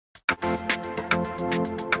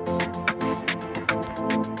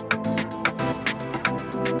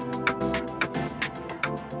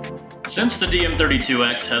Since the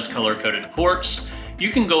DM32X has color-coded ports, you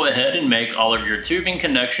can go ahead and make all of your tubing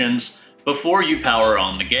connections before you power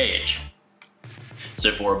on the gauge.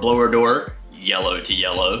 So for a blower door, yellow to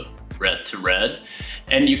yellow, red to red,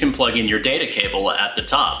 and you can plug in your data cable at the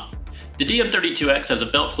top. The DM32X has a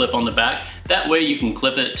belt clip on the back, that way you can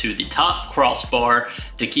clip it to the top crossbar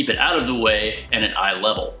to keep it out of the way and at eye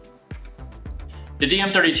level. The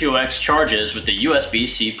DM32X charges with the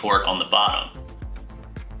USB-C port on the bottom.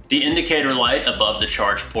 The indicator light above the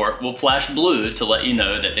charge port will flash blue to let you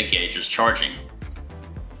know that the gauge is charging.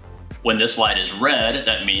 When this light is red,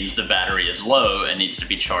 that means the battery is low and needs to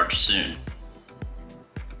be charged soon.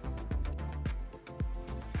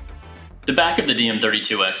 The back of the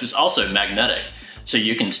DM32X is also magnetic, so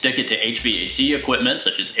you can stick it to HVAC equipment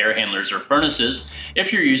such as air handlers or furnaces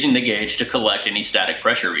if you're using the gauge to collect any static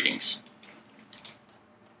pressure readings.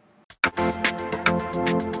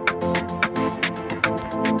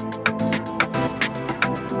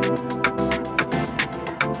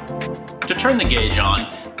 To turn the gauge on,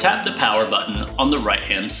 tap the power button on the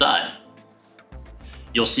right-hand side.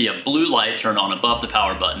 You'll see a blue light turn on above the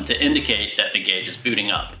power button to indicate that the gauge is booting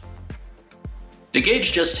up. The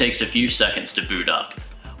gauge just takes a few seconds to boot up.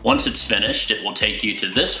 Once it's finished, it will take you to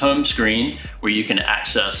this home screen where you can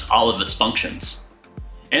access all of its functions.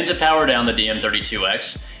 And to power down the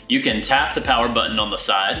DM32X, you can tap the power button on the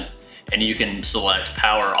side and you can select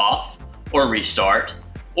power off or restart,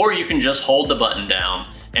 or you can just hold the button down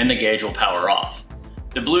and the gauge will power off.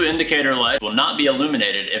 The blue indicator light will not be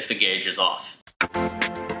illuminated if the gauge is off.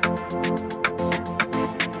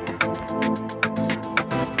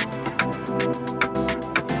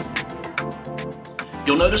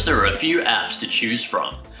 You'll notice there are a few apps to choose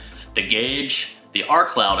from: the gauge, the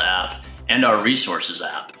rCloud app, and our resources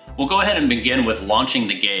app. We'll go ahead and begin with launching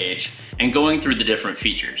the gauge and going through the different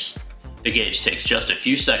features. The gauge takes just a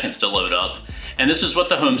few seconds to load up, and this is what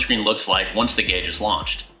the home screen looks like once the gauge is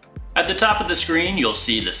launched. At the top of the screen, you'll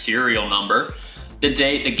see the serial number, the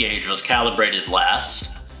date the gauge was calibrated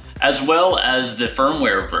last, as well as the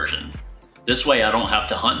firmware version. This way I don't have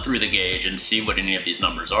to hunt through the gauge and see what any of these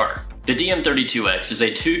numbers are. The DM32X is a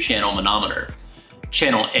 2-channel manometer.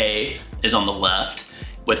 Channel A is on the left,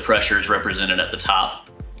 with pressures represented at the top.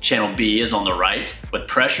 Channel B is on the right, with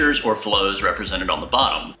pressures or flows represented on the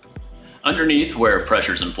bottom. Underneath, where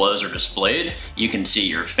pressures and flows are displayed, you can see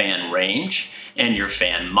your fan range and your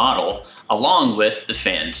fan model, along with the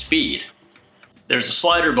fan speed. There's a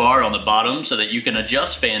slider bar on the bottom so that you can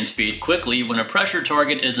adjust fan speed quickly when a pressure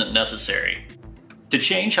target isn't necessary. To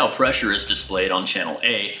change how pressure is displayed on channel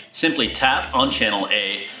A, simply tap on channel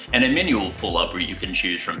A and a menu will pull up where you can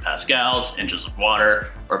choose from pascals, inches of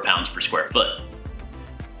water, or pounds per square foot.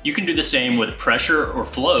 You can do the same with pressure or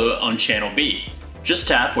flow on channel B. Just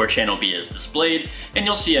tap where channel B is displayed and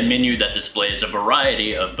you'll see a menu that displays a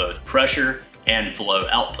variety of both pressure and flow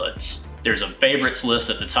outputs. There's a favorites list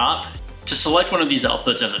at the top. To select one of these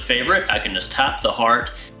outputs as a favorite, I can just tap the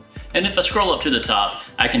heart, and if I scroll up to the top,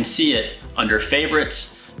 I can see it under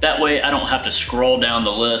favorites. That way I don't have to scroll down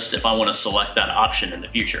the list if I want to select that option in the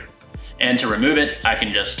future. And to remove it, I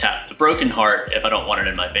can just tap the broken heart if I don't want it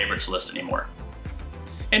in my favorites list anymore.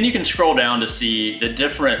 And you can scroll down to see the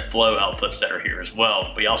different flow outputs that are here as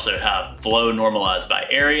well. We also have flow normalized by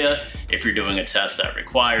area, if you're doing a test that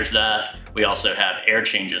requires that. We also have air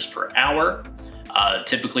changes per hour.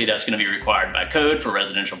 Typically that's going to be required by code for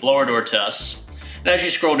residential blower door tests. And as you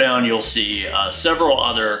scroll down, you'll see several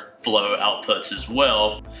other flow outputs as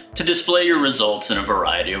well to display your results in a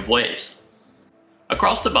variety of ways.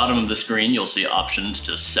 Across the bottom of the screen, you'll see options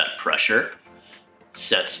to set pressure,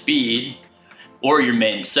 set speed, or your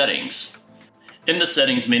main settings. In the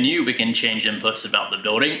settings menu, we can change inputs about the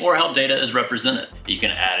building or how data is represented. You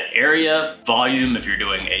can add an area, volume if you're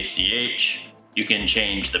doing ACH. You can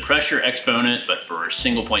change the pressure exponent, but for a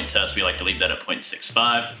single point test, we like to leave that at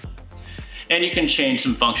 0.65. And you can change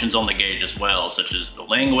some functions on the gauge as well, such as the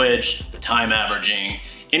language, the time averaging.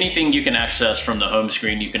 Anything you can access from the home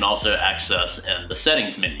screen, you can also access in the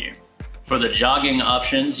settings menu. For the jogging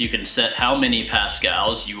options, you can set how many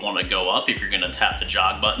pascals you want to go up if you're going to tap the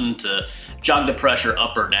jog button to jog the pressure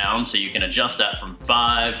up or down, so you can adjust that from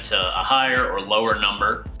 5 to a higher or lower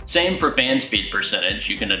number. Same for fan speed percentage,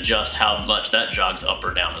 you can adjust how much that jogs up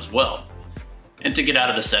or down as well. And to get out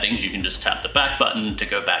of the settings, you can just tap the back button to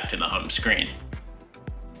go back to the home screen.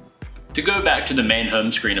 To go back to the main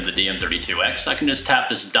home screen of the DM32X, I can just tap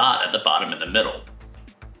this dot at the bottom in the middle.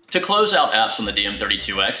 To close out apps on the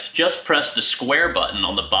DM32X, just press the square button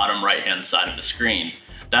on the bottom right-hand side of the screen.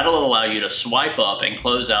 That'll allow you to swipe up and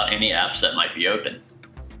close out any apps that might be open.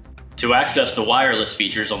 To access the wireless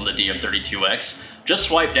features on the DM32X, just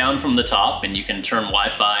swipe down from the top and you can turn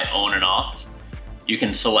Wi-Fi on and off. You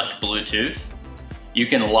can select Bluetooth. You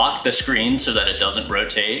can lock the screen so that it doesn't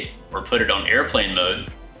rotate or put it on airplane mode.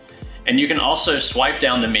 And you can also swipe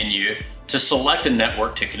down the menu to select a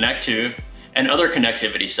network to connect to and other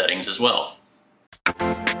connectivity settings as well.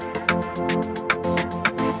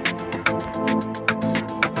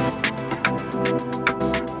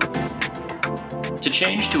 To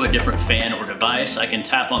change to a different fan or device, I can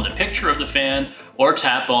tap on the picture of the fan or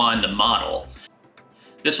tap on the model.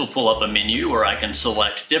 This will pull up a menu where I can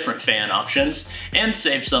select different fan options and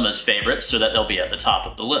save some as favorites so that they'll be at the top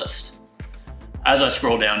of the list. As I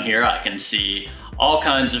scroll down here, I can see all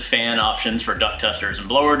kinds of fan options for duct testers and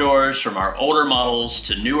blower doors, from our older models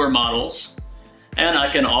to newer models. And I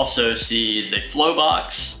can also see the flow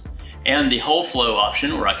box and the whole flow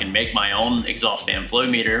option where I can make my own exhaust fan flow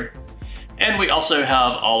meter. And we also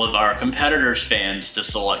have all of our competitors' fans to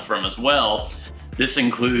select from as well. This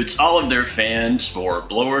includes all of their fans for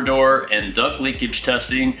blower door and duct leakage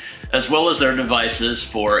testing, as well as their devices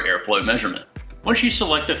for airflow measurement. Once you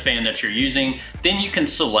select the fan that you're using, then you can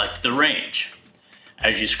select the range.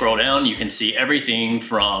 As you scroll down, you can see everything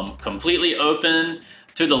from completely open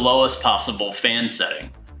to the lowest possible fan setting.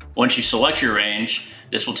 Once you select your range,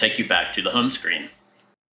 this will take you back to the home screen.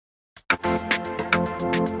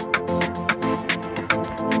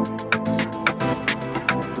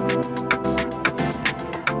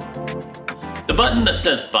 The button that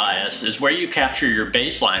says bias is where you capture your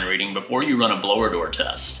baseline reading before you run a blower door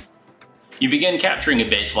test. You begin capturing a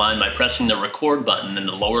baseline by pressing the record button in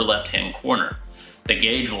the lower left-hand corner. The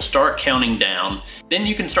gauge will start counting down, then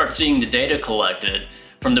you can start seeing the data collected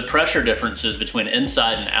from the pressure differences between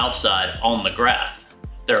inside and outside on the graph.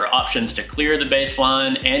 There are options to clear the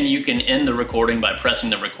baseline, and you can end the recording by pressing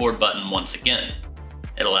the record button once again.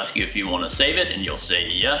 It'll ask you if you want to save it, and you'll say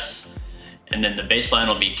yes, and then the baseline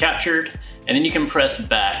will be captured, and then you can press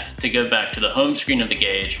back to go back to the home screen of the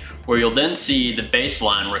gauge, where you'll then see the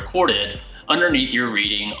baseline recorded underneath your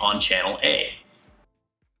reading on channel A.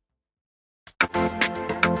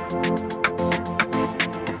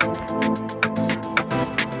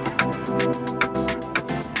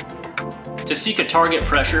 To seek a target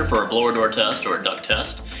pressure for a blower door test or a duct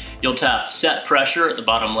test, you'll tap Set Pressure at the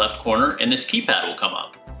bottom left corner, and this keypad will come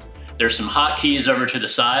up. There's some hotkeys over to the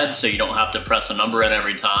side, so you don't have to press a number at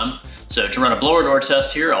every time. So to run a blower door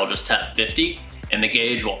test here, I'll just tap 50, and the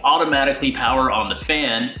gauge will automatically power on the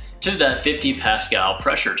fan to that 50 Pascal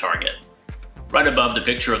pressure target. Right above the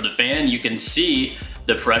picture of the fan, you can see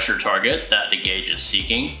the pressure target that the gauge is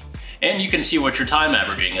seeking, and you can see what your time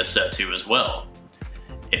averaging is set to as well.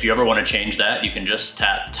 If you ever want to change that, you can just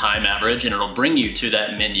tap Time Average and it'll bring you to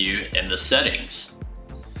that menu in the settings.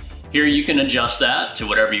 Here you can adjust that to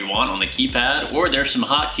whatever you want on the keypad, or there's some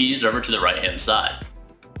hotkeys over to the right-hand side.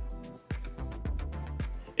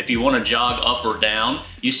 If you want to jog up or down,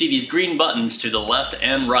 you see these green buttons to the left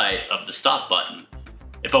and right of the stop button.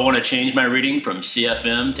 If I want to change my reading from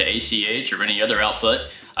CFM to ACH or any other output,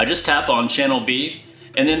 I just tap on channel B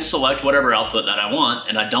and then select whatever output that I want,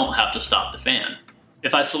 and I don't have to stop the fan.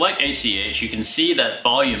 If I select ACH, you can see that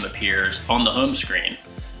volume appears on the home screen.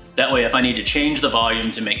 That way, if I need to change the volume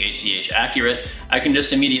to make ACH accurate, I can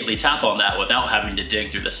just immediately tap on that without having to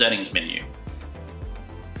dig through the settings menu.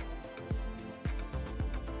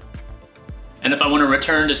 And if I want to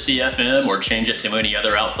return to CFM or change it to any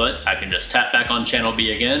other output, I can just tap back on channel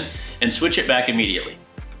B again and switch it back immediately.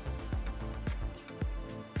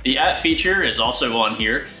 The app feature is also on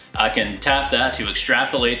here. I can tap that to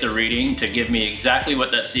extrapolate the reading to give me exactly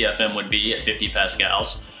what that CFM would be at 50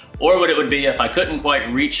 Pascals, or what it would be if I couldn't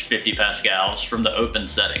quite reach 50 Pascals from the open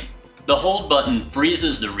setting. The hold button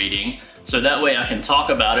freezes the reading, so that way I can talk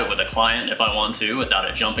about it with a client if I want to without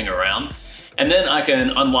it jumping around, and then I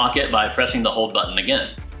can unlock it by pressing the hold button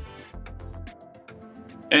again.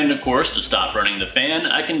 And of course, to stop running the fan,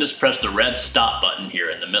 I can just press the red stop button here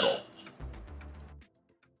in the middle.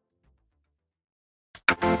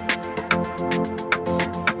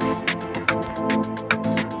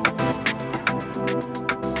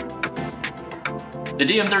 The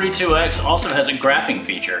DM32X also has a graphing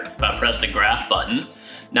feature. If I press the graph button,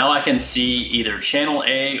 now I can see either channel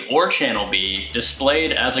A or channel B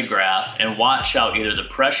displayed as a graph and watch how either the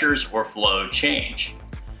pressures or flow change.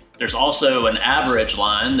 There's also an average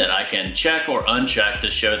line that I can check or uncheck to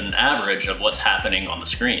show an average of what's happening on the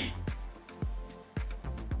screen.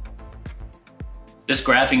 This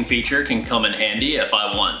graphing feature can come in handy if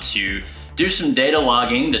I want to do some data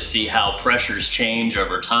logging to see how pressures change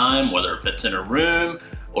over time, whether if it's in a room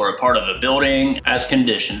or a part of a building as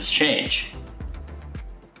conditions change.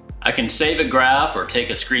 I can save a graph or take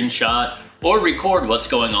a screenshot or record what's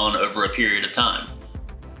going on over a period of time.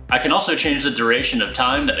 I can also change the duration of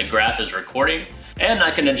time that the graph is recording, and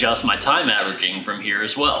I can adjust my time averaging from here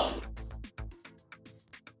as well.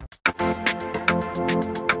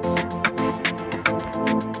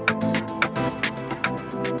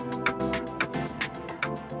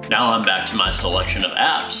 Now I'm back to my selection of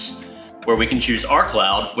apps, where we can choose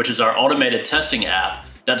rCloud, which is our automated testing app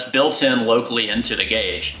that's built in locally into the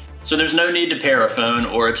gauge. So there's no need to pair a phone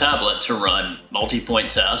or a tablet to run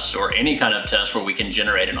multi-point tests or any kind of test where we can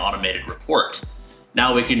generate an automated report.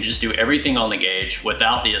 Now we can just do everything on the gauge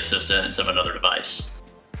without the assistance of another device.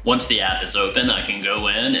 Once the app is open, I can go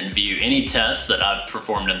in and view any tests that I've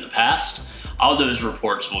performed in the past. All those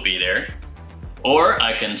reports will be there. Or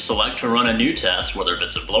I can select to run a new test, whether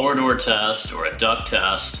it's a blower door test or a duct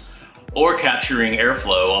test, or capturing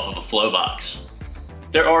airflow off of a flow box.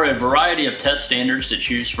 There are a variety of test standards to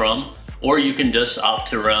choose from, or you can just opt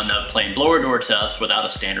to run a plain blower door test without a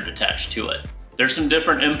standard attached to it. There's some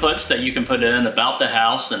different inputs that you can put in about the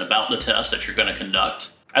house and about the test that you're going to conduct,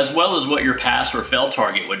 as well as what your pass or fail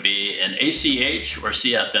target would be in ACH or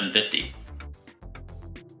CFM50.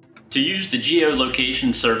 To use the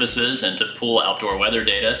geolocation services and to pull outdoor weather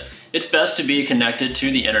data, it's best to be connected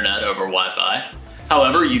to the internet over Wi-Fi.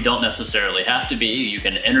 However, you don't necessarily have to be. You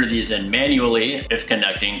can enter these in manually if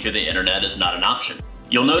connecting to the internet is not an option.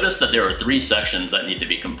 You'll notice that there are 3 sections that need to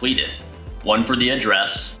be completed. One for the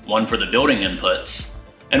address, one for the building inputs,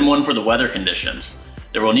 and one for the weather conditions.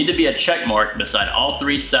 There will need to be a check mark beside all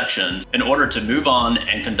 3 sections in order to move on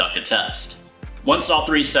and conduct a test. Once all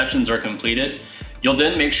 3 sections are completed, you'll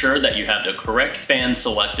then make sure that you have the correct fan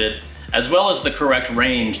selected, as well as the correct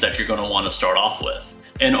range that you're going to want to start off with.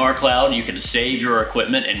 In rCloud, you can save your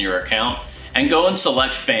equipment in your account and go and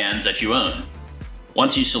select fans that you own.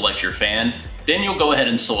 Once you select your fan, then you'll go ahead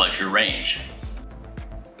and select your range.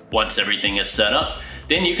 Once everything is set up,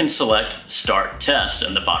 then you can select Start Test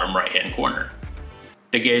in the bottom right-hand corner.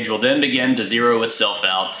 The gauge will then begin to zero itself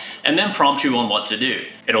out and then prompt you on what to do.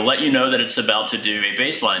 It'll let you know that it's about to do a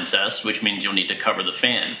baseline test, which means you'll need to cover the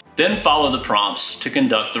fan. Then follow the prompts to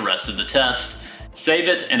conduct the rest of the test, save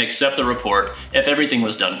it, and accept the report if everything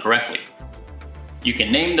was done correctly. You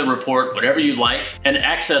can name the report whatever you like and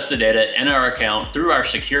access the data in our account through our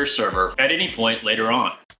secure server at any point later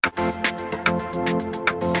on.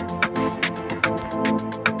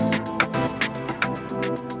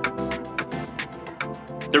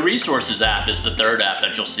 The Resources app is the third app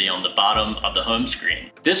that you'll see on the bottom of the home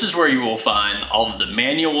screen. This is where you will find all of the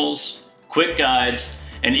manuals, quick guides,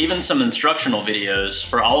 and even some instructional videos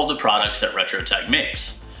for all of the products that RetroTech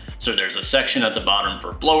makes. So there's a section at the bottom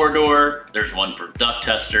for blower door, there's one for duct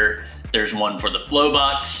tester, there's one for the flow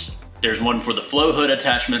box, there's one for the flow hood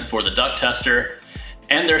attachment for the duct tester,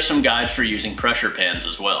 and there's some guides for using pressure pans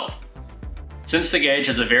as well. Since the gauge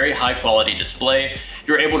has a very high quality display,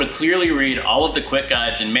 you're able to clearly read all of the quick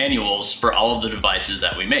guides and manuals for all of the devices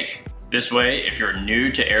that we make. This way, if you're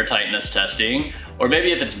new to air tightness testing, or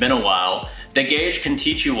maybe if it's been a while, the gauge can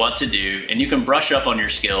teach you what to do and you can brush up on your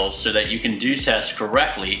skills so that you can do tests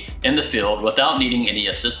correctly in the field without needing any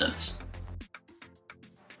assistance.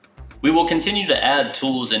 We will continue to add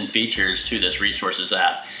tools and features to this Resources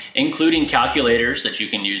app, including calculators that you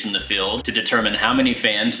can use in the field to determine how many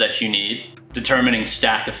fans that you need, determining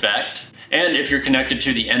stack effect, and if you're connected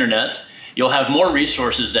to the internet, you'll have more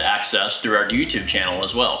resources to access through our YouTube channel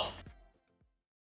as well.